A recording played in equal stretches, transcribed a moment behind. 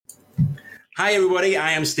Hi, everybody.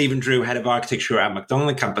 I am Stephen Drew, Head of Architecture at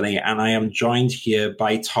McDonald & Company, and I am joined here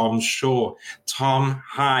by Tom Shaw. Tom,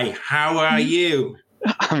 hi. How are you?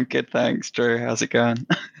 I'm good, thanks, Drew. How's it going?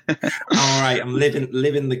 All right. I'm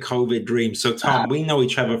living the COVID dream. So, Tom, we know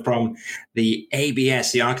each other from the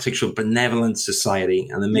ABS, the Architectural Benevolence Society,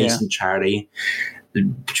 and the Mason Charity.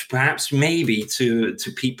 Perhaps maybe to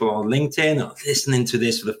people on LinkedIn or listening to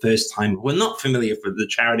this for the first time who are not familiar with the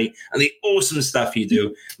charity and the awesome stuff you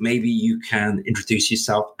do, maybe you can introduce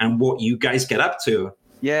yourself and what you guys get up to.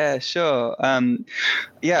 Yeah, sure. Thank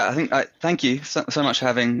you so much for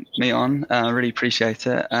having me on. I really appreciate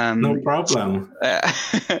it. No problem.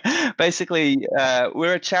 Basically,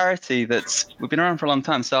 we're a charity we've been around for a long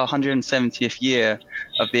time. So our 170th year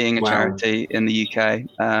of being a charity in the UK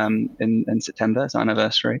in September. It's our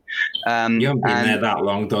anniversary. You haven't been there that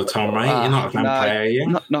long though, Tom, right? You're not a vampire, are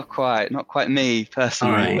you? Not quite me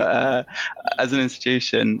personally, but as an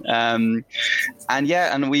institution. And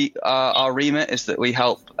our remit is that we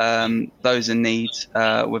help those in need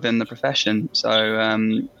within the profession. So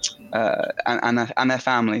and their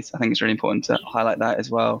families. I think it's really important to highlight that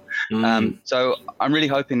as well. So I'm really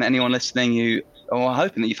hoping that anyone listening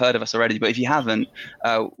hoping that you've heard of us already, but if you haven't,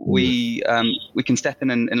 we can step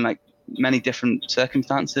in like many different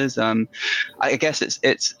circumstances. I guess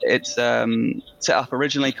it's set up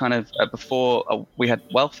originally kind of before we had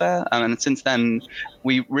welfare, and since then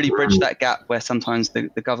we really bridged that gap where sometimes the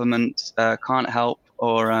government can't help,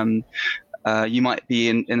 or you might be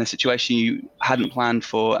in a situation you hadn't planned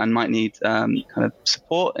for and might need kind of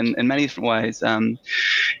support in many different ways.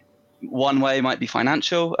 One way might be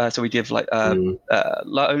financial, so we give like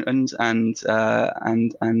loans and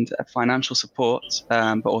financial support,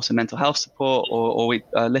 but also mental health support, or we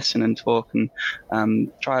listen and talk and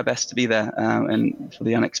try our best to be there and for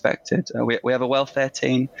the unexpected. We have a welfare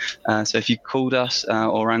team, so if you called us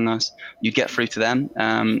or rang us, you'd get through to them,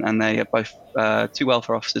 and they are both two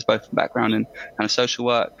welfare officers, both from background in kind of social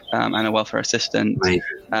work and a welfare assistant,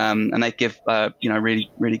 and they give really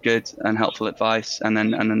really good and helpful advice and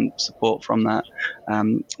then support from that.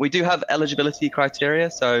 We do have eligibility criteria,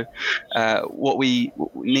 so what we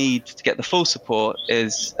need to get the full support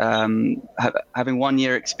is having 1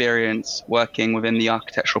 year experience working within the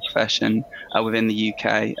architectural profession within the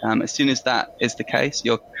UK. As soon as that is the case,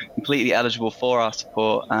 you're completely eligible for our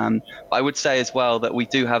support. But I would say as well that we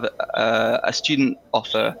do have a student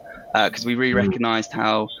offer, because we really recognised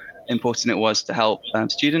how important it was to help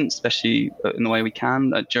students, especially in the way we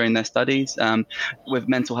can during their studies, with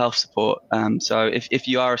mental health support. So if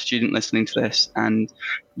you are a student listening to this and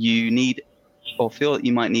you need or feel that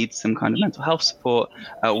you might need some kind of mental health support,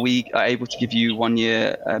 we are able to give you 1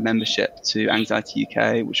 year membership to Anxiety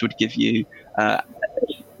UK, which would give you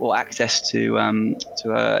access to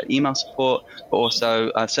email support, but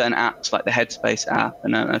also certain apps like the Headspace app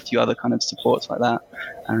and a few other kind of supports like that.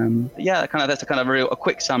 That's a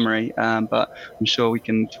quick summary, but I'm sure we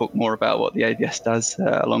can talk more about what the ABS does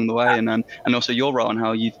along the way, and also your role and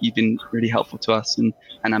how you've been really helpful to us and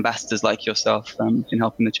ambassadors like yourself in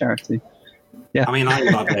helping the charity. Yeah, I mean, I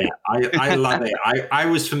love it. I love it. I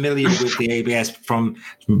was familiar with the ABS from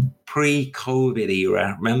pre-COVID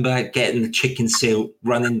era. Remember getting the chicken suit,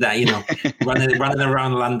 running running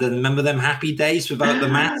around London. Remember them happy days without the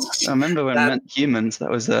masks? I remember when Meant Humans.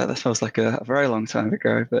 That feels like a very long time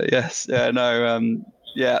ago. But yes, yeah,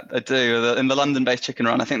 I do. In the London-based chicken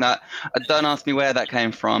run, I think that, don't ask me where that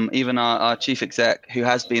came from. Even our chief exec, who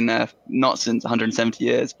has been there not since 170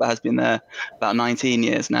 years, but has been there about 19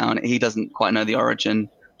 years now, and he doesn't quite know the origin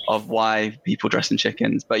of why people dress in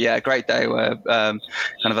chickens. But yeah, a great day where kind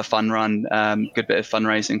of a fun run, good bit of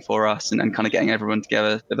fundraising for us, and kind of getting everyone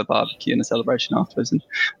together with a barbecue and a celebration afterwards.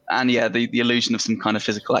 And yeah, the illusion of some kind of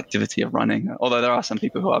physical activity of running, although there are some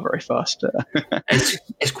people who are very fast.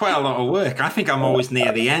 It's quite a lot of work. I think I'm always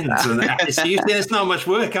near the end. It's not much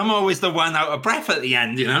work. I'm always the one out of breath at the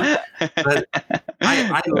end, But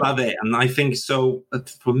I love it. And I think so.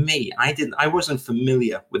 For me, I wasn't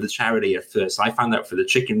familiar with the charity at first. I found out for the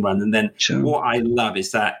chicken run, and then what I love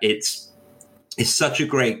is that it's such a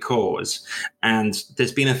great cause, and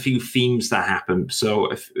there's been a few themes that happen. So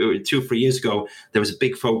 2 or 3 years ago, there was a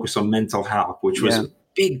big focus on mental health, which was a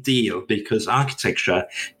big deal because architecture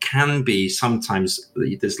can be sometimes,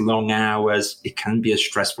 there's long hours, it can be a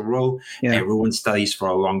stressful role. Everyone studies for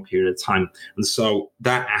a long period of time, and so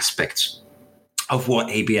that aspect of what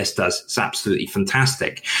ABS does is absolutely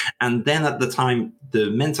fantastic. And then at the time, the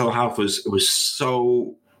mental health was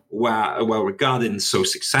so well regarded and so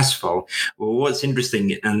successful. Well, what's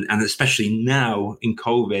interesting, and especially now in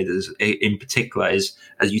COVID in particular, is,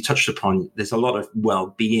 as you touched upon, there's a lot of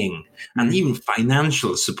well-being and even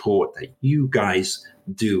financial support that you guys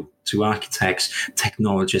do to architects,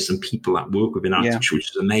 technologists, and people that work within architecture, which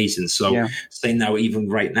is amazing. So say now, even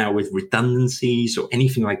right now with redundancies or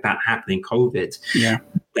anything like that happening, COVID,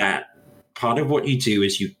 that part of what you do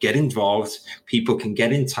is you get involved, people can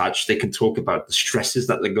get in touch, they can talk about the stresses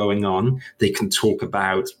that are going on, they can talk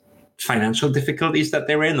about financial difficulties that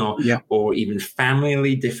they're in, or even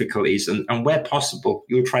family difficulties, and where possible,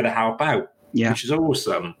 you'll try to help out, which is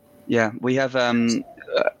awesome. Yeah, we have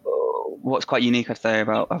what's quite unique, I'd say,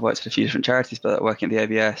 about, I've worked at a few different charities, but working at the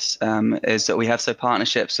ABS, is that we have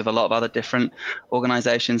partnerships with a lot of other different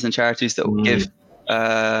organizations and charities that will give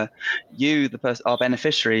our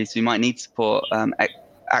beneficiaries who might need support,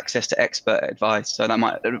 access to expert advice. So that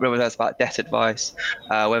might, whether that's about debt advice,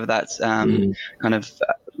 whether that's kind of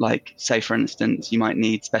like, say for instance, you might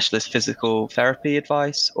need specialist physical therapy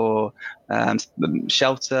advice, or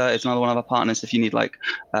shelter is another one of our partners. If you need like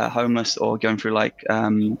homeless or going through like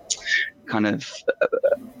kind of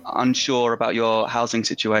unsure about your housing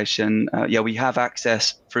situation, we have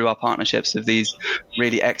access through our partnerships of these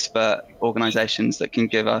really expert organizations that can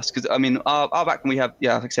give us, because I mean our background, we have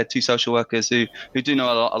like I said, 2 social workers who do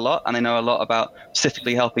know a lot, and they know a lot about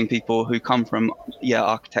specifically helping people who come from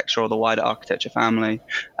architecture or the wider architecture family,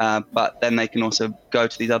 but then they can also go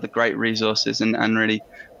to these other great resources and really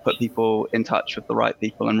put people in touch with the right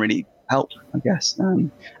people and really help, I guess.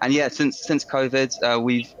 And since COVID,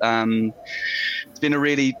 we've it's been a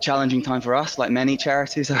really challenging time for us, like many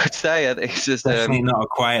charities, I would say. It's just definitely not a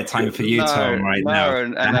quiet time for you, Tom, right now.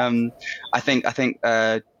 And I think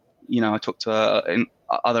I talked to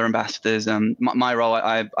other ambassadors. My role,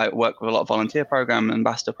 I work with a lot of volunteer program,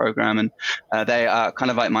 ambassador program, and they are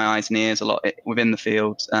kind of like my eyes and ears a lot within the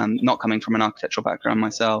field. Not coming from an architectural background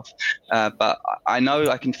myself, but I know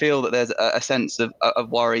I can feel that there's a sense of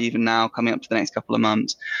worry even now coming up to the next couple of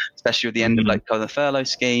months, especially with the end of like the furlough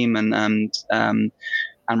scheme and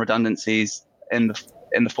redundancies in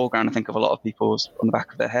the foreground, I think, of a lot of people's on the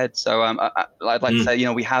back of their head. So I'd like to say,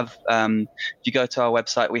 we have, if you go to our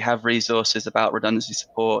website, we have resources about redundancy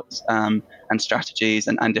support and strategies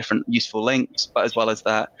and different useful links. But as well as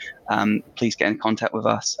that, please get in contact with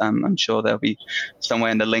us. I'm sure there'll be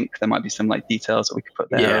somewhere in the link, there might be some like details that we could put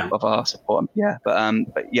there of our support. But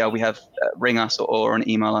we have ring us or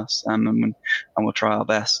email us, and we'll try our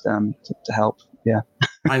best to help.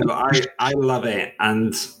 I love it.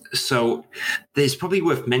 And so there's probably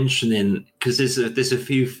worth mentioning, because there's a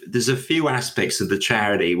few aspects of the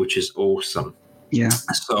charity which is awesome.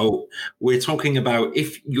 So we're talking about,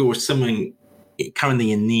 if you're someone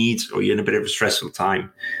currently in need or you're in a bit of a stressful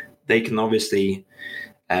time, they can obviously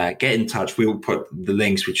get in touch. We'll put the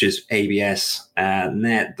links, which is absnet.org.uk.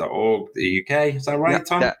 Is that right,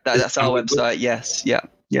 Tom? That's our website. Yes.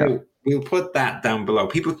 We'll put that down below.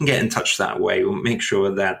 People can get in touch that way. We'll make sure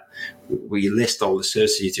that we list all the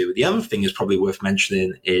services you do. The other thing is probably worth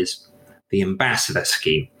mentioning is the ambassador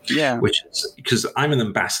scheme. Which is, because I'm an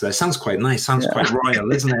ambassador. It sounds quite nice. Sounds quite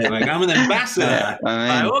royal, isn't it? Like, I'm an ambassador.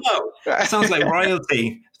 Sounds like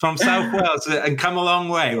royalty from South Wales, and come a long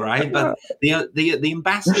way, right? But the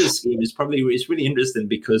ambassador scheme is really interesting,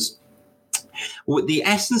 because the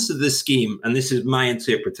essence of the scheme, and this is my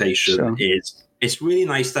interpretation, is it's really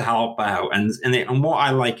nice to help out. And what I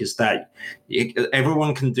like is that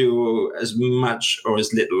everyone can do as much or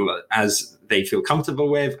as little as they feel comfortable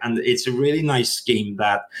with. And it's a really nice scheme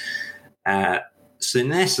that, so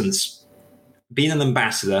in essence, being an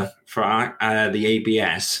ambassador for the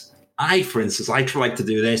ABS, for instance, I try to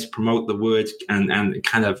do this, promote the word and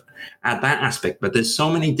kind of add that aspect. But there's so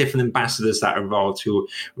many different ambassadors that are involved who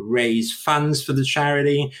raise funds for the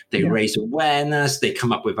charity. They raise awareness. They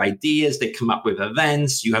come up with ideas. They come up with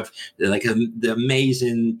events. You have like the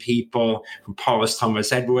amazing people from Paulus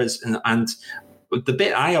Thomas Edwards. And the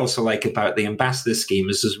bit I also like about the ambassador scheme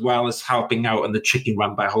is, as well as helping out on the chicken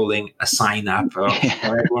run by holding a sign up or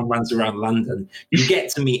everyone runs around London, you get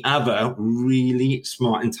to meet other really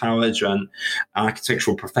smart, intelligent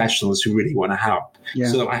architectural professionals who really want to help.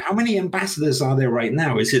 So how many ambassadors are there right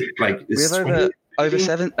now? Is it like... We have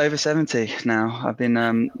over 70 now. I've been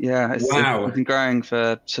I've been growing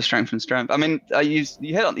to strength and strength. I mean, you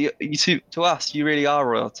hit on to us, you really are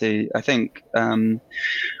royalty. I think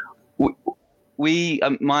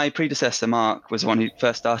my predecessor Mark was the one who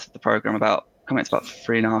first started the program about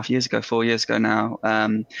 4 years ago now,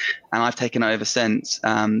 and I've taken over since.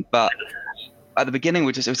 But at the beginning,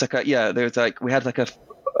 we had like a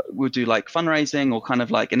we'll do like fundraising or kind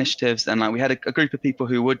of like initiatives, and like we had a group of people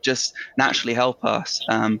who would just naturally help us.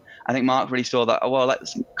 I think Mark really saw that, oh, well,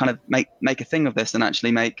 let's kind of make a thing of this and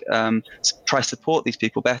actually try to support these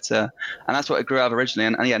people better. And that's what it grew out of originally.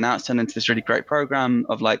 And yeah, now it's turned into this really great program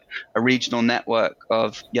of like a regional network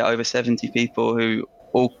of over 70 people who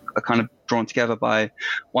all are kind of drawn together by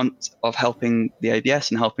want of helping the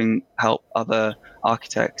ABS and help other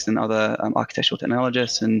architects and other architectural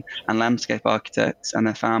technologists and landscape architects and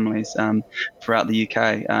their families throughout the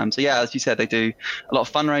UK. So yeah, as you said, they do a lot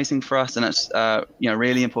of fundraising for us, and it's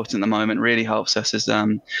really important at the moment. Really helps us as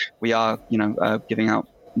we are giving out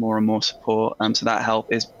more and more support. So that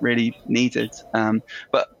help is really needed.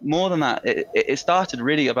 But more than that, it started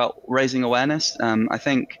really about raising awareness. I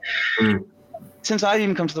think. Since I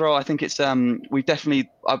even come to the role, I think it's we definitely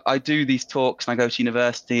I do these talks and I go to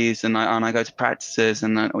universities and I go to practices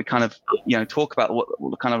and we kind of talk about what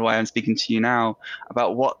the kind of way I'm speaking to you now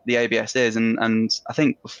about what the ABS is, and I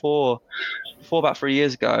think before about 3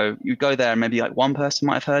 years ago you'd go there and maybe like one person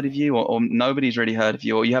might have heard of you or nobody's really heard of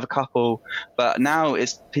you, or you have a couple, but now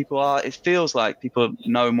it feels like people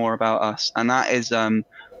know more about us, and that is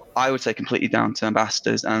I would say completely down to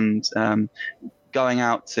ambassadors and going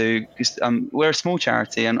out to, because we're a small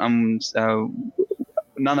charity and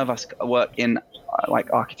none of us work in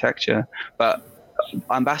like architecture, but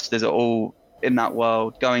ambassadors are all in that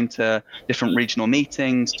world, going to different regional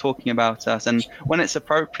meetings, talking about us. And when it's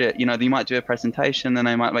appropriate, they might do a presentation and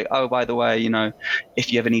they might like, oh, by the way,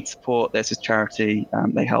 if you ever need support, there's this charity,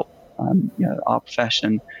 they help our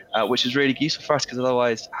profession, which is really useful for us, because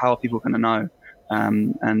otherwise how are people going to know?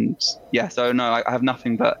 So no, I have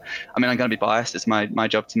nothing but, I'm going to be biased. It's my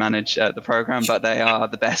job to manage the program, but they are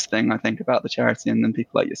the best thing I think about the charity, and then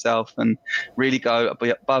people like yourself, and really go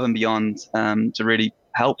above and beyond to really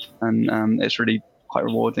help. And it's really quite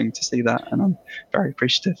rewarding to see that, and I'm very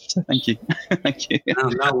appreciative. So thank you. Thank you.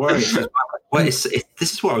 No worries. Well, this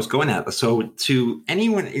is what I was going at. So to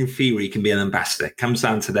anyone in theory can be an ambassador. It comes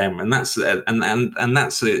down to them, and that's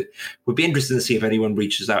would be interesting to see if anyone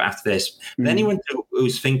reaches out after this. But anyone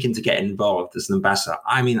who's thinking to get involved as an ambassador,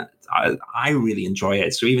 I really enjoy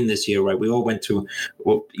it. So even this year, right, we all went to,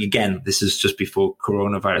 again, this is just before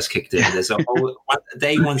coronavirus kicked in. There's a whole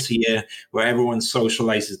day once a year where everyone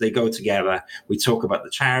socializes. They go together. We talk about the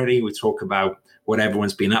charity. We talk about what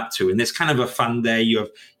everyone's been up to. And it's kind of a fun day. You have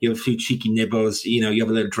a few cheeky nibbles, you have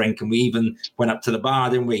a little drink. And we even went up to the bar,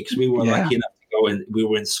 didn't we? Because we were lucky enough to go in. We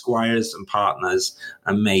were in Squires and Partners,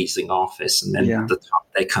 amazing office. And then at the top,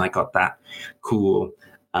 they kind of got that cool,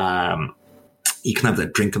 you can have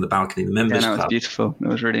that drink on the balcony, the members club. It was beautiful. It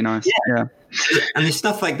was really nice. Yeah. And there's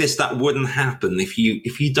stuff like this that wouldn't happen if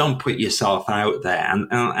you don't put yourself out there.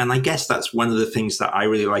 And I guess that's one of the things that I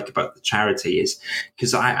really like about the charity, is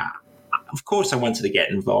because of course I wanted to get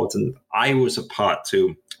involved, and I was a part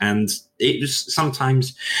too. And it was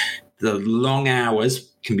sometimes the long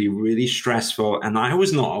hours can be really stressful. And I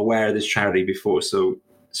was not aware of this charity before. So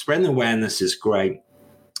spreading awareness is great.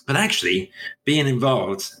 But actually, being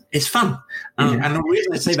involved is fun. And the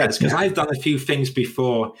reason I say that is because I've done a few things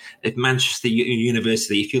before at Manchester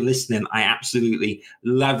University. If you're listening, I absolutely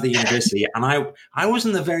love the university. And I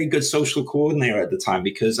wasn't a very good social coordinator at the time,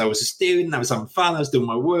 because I was a student, I was having fun, I was doing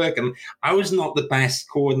my work, and I was not the best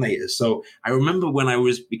coordinator. So I remember when I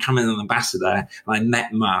was becoming an ambassador, I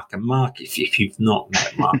met Mark. And Mark, if you've not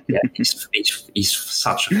met Mark yet, he's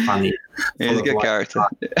such a funny... He's a good character.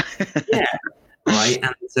 Yeah. Right.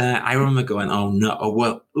 And I remember going, oh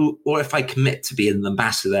no, or if I commit to being an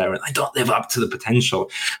ambassador and I don't live up to the potential.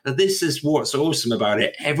 But this is what's awesome about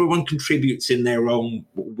it. Everyone contributes in their own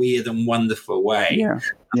weird and wonderful way. Yeah.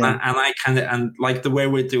 And I and like the way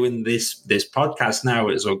we're doing this podcast now,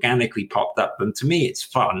 it's organically popped up. And to me, it's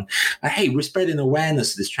fun. But hey, we're spreading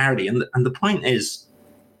awareness of this charity. And the point is,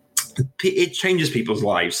 it changes people's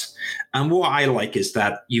lives. And what I like is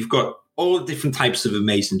that you've got all different types of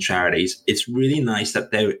amazing charities. It's really nice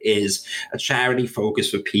that there is a charity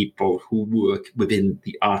focus for people who work within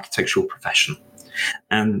the architectural profession.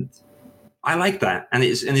 And I like that. And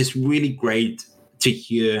it's really great to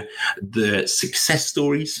hear the success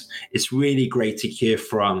stories. It's really great to hear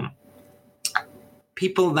from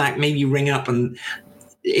people that maybe ring up, and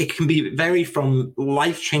it can be very from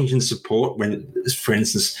life-changing support when, for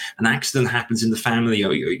instance, an accident happens in the family,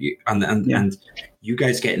 and you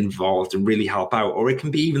guys get involved and really help out. Or it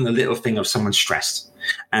can be even a little thing of someone stressed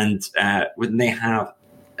and when they have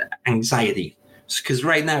anxiety. Because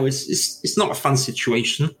right now it's not a fun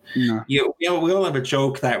situation. No. We all have a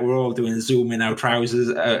joke that we're all doing Zoom in our trousers.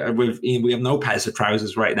 We have no pairs of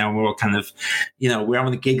trousers right now. And we're all kind of, we're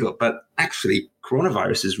having a giggle. But actually,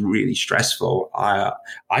 coronavirus is really stressful. I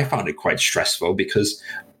found it quite stressful because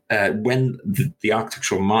when the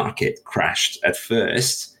architectural market crashed at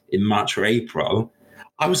first in March or April,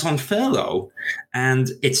 I was on furlough,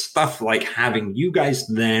 and it's stuff like having you guys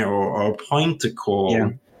there or a point to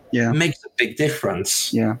call makes a big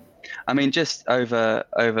difference. Yeah. I mean, just over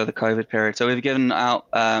the COVID period. So we've given out,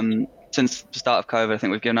 since the start of COVID, I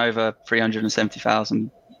think we've given over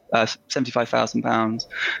 £75,000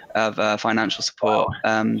 of financial support.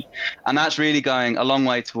 And that's really going a long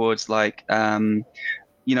way towards like,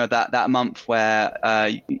 that month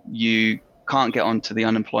where you can't get onto the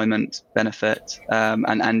unemployment benefit,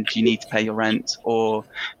 and you need to pay your rent, or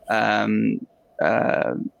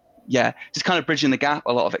just kind of bridging the gap.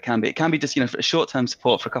 A lot of it can be just for short-term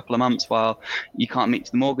support for a couple of months while you can't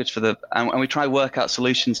meet the mortgage and we try to work out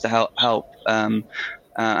solutions to help and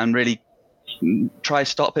really try to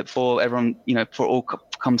stop it before everyone, before it all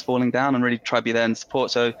comes falling down, and really try to be there and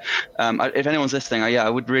support. So if anyone's listening, I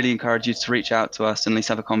would really encourage you to reach out to us and at least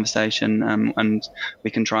have a conversation, and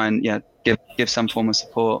we can try and give some form of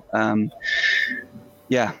support.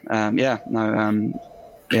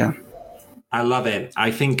 I love it.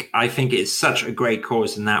 I think it's such a great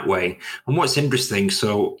cause in that way. And what's interesting,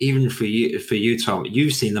 so even for you, Tom,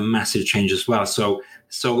 you've seen a massive change as well. So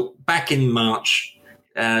back in March,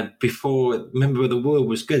 remember the world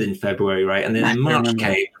was good in February, right? And then in March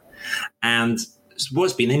came, and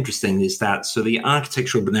what's been interesting is that, so the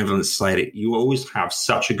Architectural Benevolence Society, you always have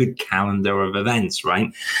such a good calendar of events,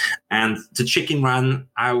 right? And the Chicken Run,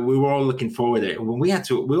 we were all looking forward to it. We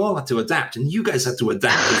all had to adapt, and you guys had to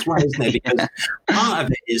adapt as well, isn't it? Because part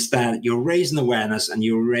of it is that you're raising awareness and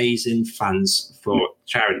you're raising funds for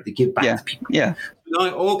charity to give back to people. Yeah.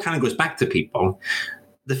 It all kind of goes back to people.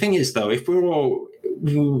 The thing is, though, we were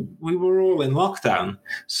all in lockdown,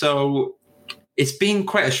 so it's been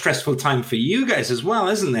quite a stressful time for you guys as well,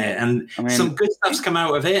 isn't it? And some good stuff's come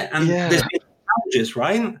out of it, and there's been challenges,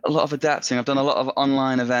 right? A lot of adapting. I've done a lot of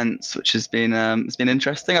online events, which has been it's been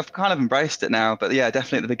interesting. I've kind of embraced it now, but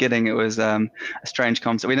definitely at the beginning it was a strange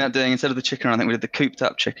concept. We ended up doing, instead of the chicken run, I think we did the cooped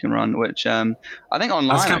up chicken run, which I think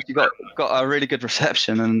online actually got a really good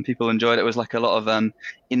reception, and people enjoyed it. It was like a lot of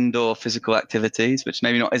indoor physical activities, which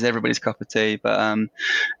maybe not is everybody's cup of tea, but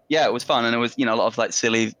it was fun, and it was a lot of like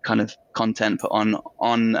silly kind of content put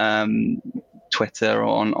on Twitter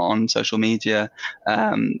or on social media,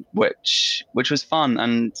 which was fun,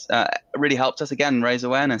 and really helped us again raise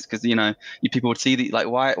awareness, because people would see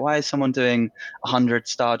why is someone doing 100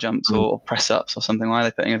 star jumps or press ups or something? Why are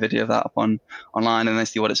they putting a video of that up online, and they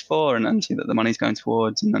see what it's for, and see that the money's going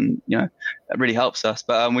towards, and then that really helps us.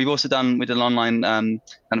 But we did an online kind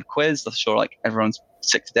of quiz. I'm sure like everyone's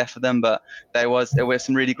sick to death of them, but there were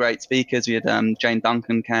some really great speakers. We had Jane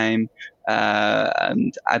Duncan came,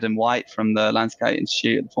 and Adam White from the Landscape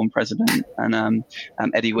Institute, the former president, and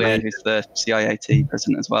Eddie Weir, who's the CIAT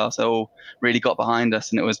president as well. So all really got behind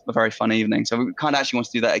us, and it was a very fun evening. So we kind of actually want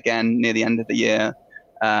to do that again near the end of the year.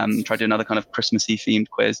 Try to do another kind of Christmassy themed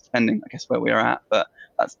quiz, depending, I guess, where we are at. But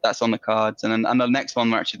that's on the cards. And then the next one,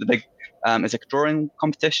 we're actually the big is a drawing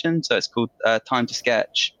competition. So it's called Time to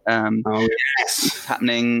Sketch. It's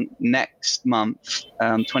happening next month,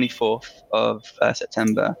 24th of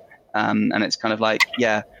September. And it's kind of like,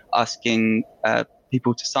 asking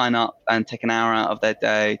people to sign up and take an hour out of their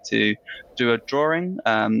day to do a drawing.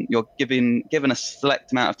 You're given a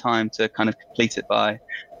select amount of time to kind of complete it by,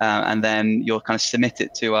 and then you'll kind of submit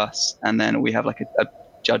it to us, and then we have like a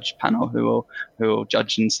judge panel who will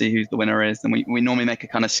judge and see who the winner is. And we normally make a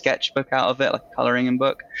kind of sketchbook out of it, like a colouring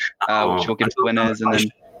book, which we'll give to winners, and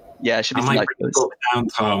then it should be like this. Down,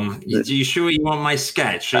 Tom. Are you sure you want my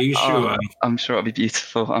sketch? Are you sure? I'm sure it'll be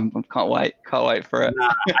beautiful. I can't wait for it.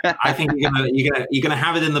 No, I think you're gonna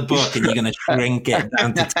have it in the book, and you're gonna shrink it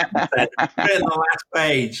down to 10%. Put it in the last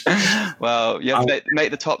page. Well, you have to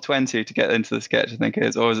make the top 20 to get into the sketch, I think it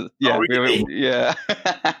is. Or is it? Yeah, really? Yeah.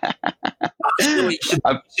 You should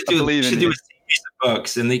do a series of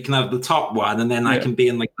books, and you can have the top one, and then I can be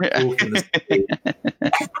in like the fourth in the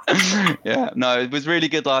No, it was really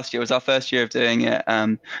good last year. It was our first year of doing it,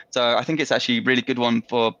 so I think it's actually a really good one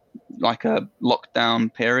for like a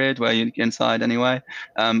lockdown period where you're inside anyway.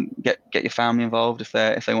 Get your family involved if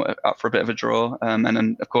they want up for a bit of a draw, and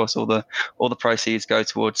then of course all the proceeds go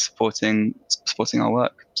towards supporting our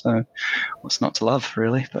work. So what's not to love,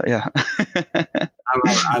 really? But I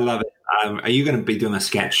love it. Are you going to be doing a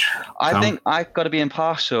sketch? I think I've got to be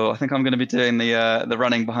impartial. I think I'm going to be doing the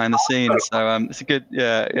running behind the scenes. So it's a good,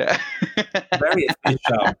 yeah. Very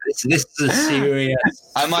official. This is a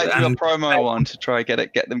serious. I might do a promo one to try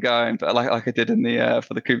get them going, but like I did in the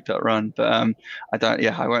for the Cooped Up run. But I don't.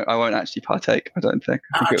 Yeah, I won't actually partake. I don't think.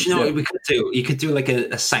 Do you know what we could do? You could do like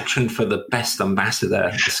a section for the best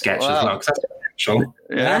ambassador sketch as well. 'Cause that's official.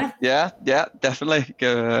 Yeah, definitely.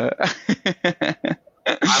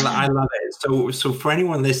 I love it. So for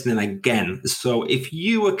anyone listening again, so if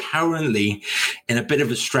you are currently in a bit of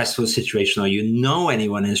a stressful situation, or you know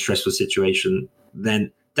anyone in a stressful situation,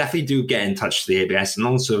 then definitely do get in touch with the ABS. And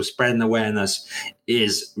also spreading awareness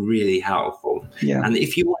is really helpful. Yeah. And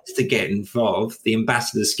if you wanted to get involved, the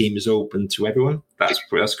ambassador scheme is open to everyone. That's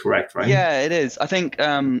correct, right? Yeah, it is. I think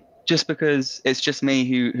just because it's just me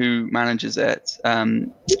who manages it,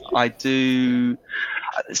 I do.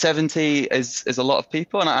 70 is a lot of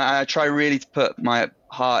people, and I try really to put my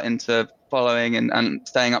heart into following and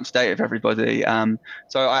staying up to date with everybody.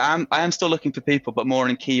 So I am still looking for people, but more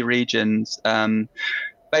in key regions.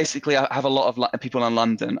 Basically, I have a lot of people in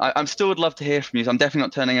London. I still would love to hear from you. So I'm definitely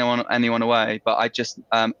not turning anyone away, but I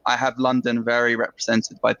have London very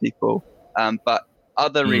represented by people. But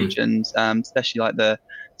other regions, especially like the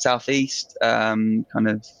Southeast, kind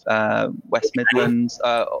of West Midlands,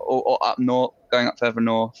 or up north, going up further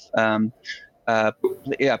north. But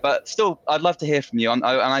still, I'd love to hear from you. And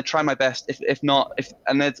I try my best. If not,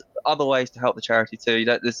 and there's other ways to help the charity too.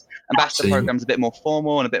 This ambassador program is a bit more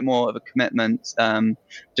formal and a bit more of a commitment.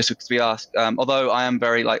 Just because we ask. Although I am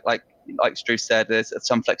very like Stu said, there's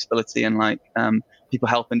some flexibility and people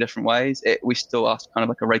help in different ways. We still ask kind of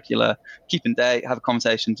like a regular keep in date, have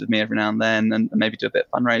conversations with me every now and then, and maybe do a bit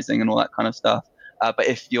of fundraising and all that kind of stuff. But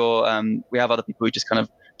if you're, we have other people who just kind of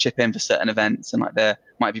chip in for certain events, and they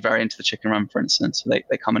might be very into the chicken run, for instance. So they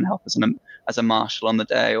come and help as a marshal on the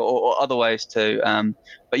day, or other ways too.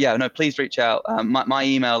 But yeah, no, please reach out. My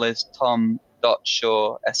email is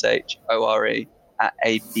tom.shore, SHORE,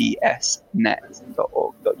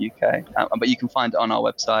 @absnet.org.uk. But you can find it on our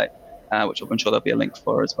website, which I'm sure there'll be a link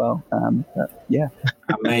for as well. But yeah.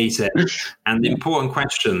 Amazing. And the important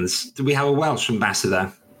questions. Do we have a Welsh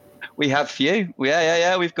ambassador? We have a few.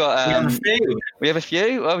 Yeah. We've got. We have a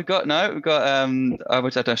few. Well, we've got.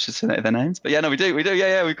 Which I should say their names, but yeah, no, we do.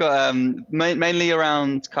 Yeah. We've got mainly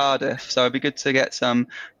around Cardiff, so it'd be good to get some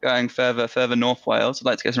going further North Wales. I'd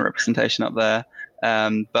like to get some representation up there.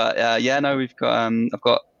 We've got. I've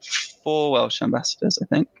got 4 Welsh ambassadors, I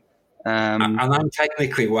think. And I'm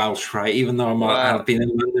technically Welsh, right? Even though I've been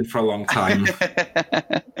in London for a long time.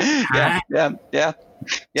 Yeah. So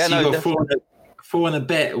no, you got 4 and a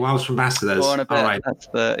bit Welsh ambassadors. 4 and a bit. All right. That's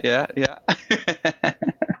yeah.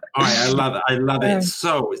 All right, I love it.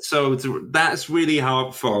 So that's really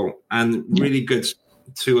helpful and really good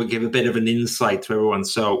to give a bit of an insight to everyone.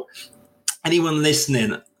 So anyone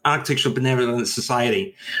listening, Architectural Benevolent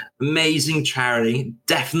Society, amazing charity.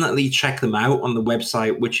 Definitely check them out on the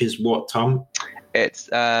website, which is what, Tom? It's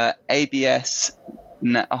ABS.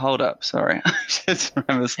 No, hold up. Sorry. I just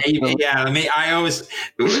remember. I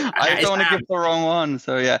don't want to give the wrong one.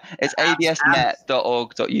 So yeah, it's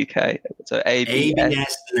absnet.org.uk. So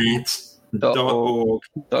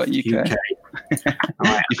absnet.org.uk.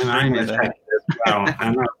 Right, I'm going to check it as well.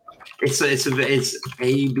 It's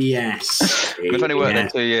ABS. I've only worked there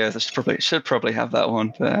 2 years. I should probably have that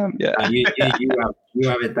one. But, yeah. You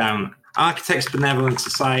have it down. Architects Benevolent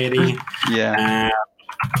Society. Yeah.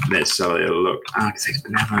 Let's have a little look. Architects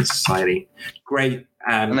Benevolent Society. Great.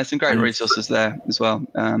 And there's some great resources there as well.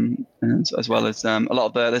 And as well as a lot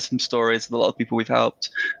of there's some stories of a lot of people we've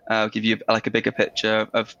helped. Give you like a bigger picture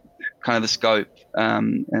of kind of the scope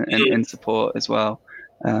in support as well.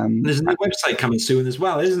 There's a new website coming soon as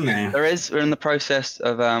well, isn't there? There is. We're in the process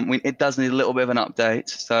of. It does need a little bit of an update.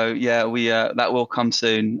 So yeah, that will come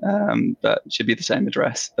soon. But it should be the same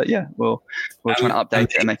address. But yeah, we'll try and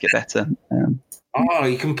update it and make it better.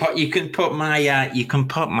 You can put my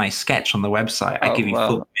sketch on the website. I give you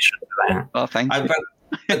full permission for that. Oh, thank you.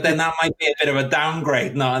 But then that might be a bit of a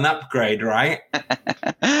downgrade, not an upgrade, right?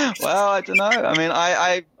 Well, I don't know. I mean,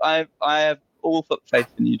 I have all faith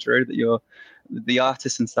in you, Drew, that the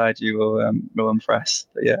artist inside you will impress.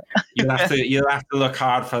 But yeah, you'll have to look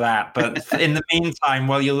hard for that. But in the meantime,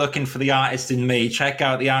 while you're looking for the artist in me, check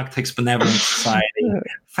out the Architects Benevolent Society.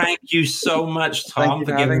 Thank you so much, Tom,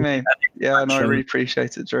 for having me. Yeah, no, I really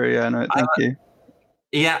appreciate it, Drew. Yeah, no, thank you.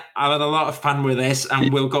 Yeah, I've had a lot of fun with this,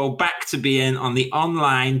 and we'll go back to being on the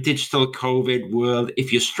online digital COVID world.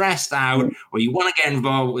 If you're stressed out or you want to get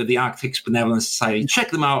involved with the Arctic Benevolence Society,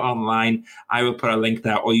 check them out online. I will put a link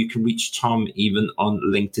there, or you can reach Tom even on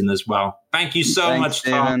LinkedIn as well. Thank you so much,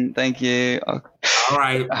 Stephen. Tom. Thank you. All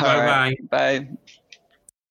right. Bye-bye. Bye.